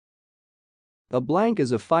A blank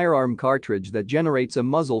is a firearm cartridge that generates a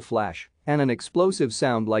muzzle flash and an explosive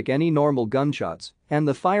sound like any normal gunshots, and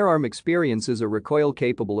the firearm experiences a recoil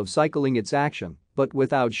capable of cycling its action, but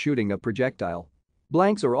without shooting a projectile.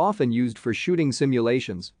 Blanks are often used for shooting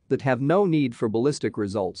simulations that have no need for ballistic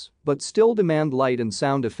results but still demand light and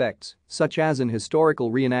sound effects, such as in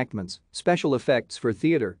historical reenactments, special effects for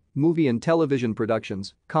theater, movie and television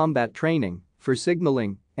productions, combat training, for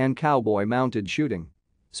signaling, and cowboy-mounted shooting.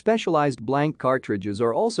 Specialized blank cartridges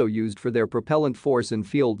are also used for their propellant force in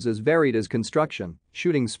fields as varied as construction,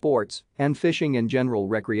 shooting sports, and fishing and general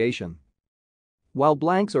recreation. While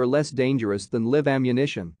blanks are less dangerous than live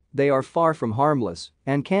ammunition, they are far from harmless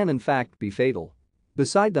and can in fact be fatal.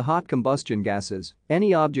 Beside the hot combustion gases,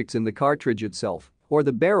 any objects in the cartridge itself or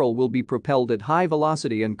the barrel will be propelled at high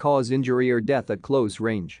velocity and cause injury or death at close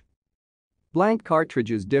range. Blank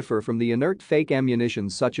cartridges differ from the inert fake ammunition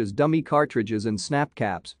such as dummy cartridges and snap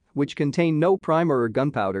caps, which contain no primer or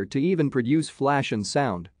gunpowder to even produce flash and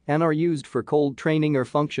sound, and are used for cold training or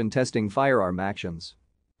function testing firearm actions.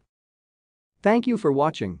 Thank you for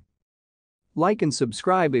watching. Like and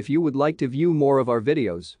subscribe if you would like to view more of our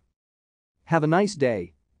videos. Have a nice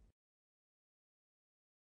day.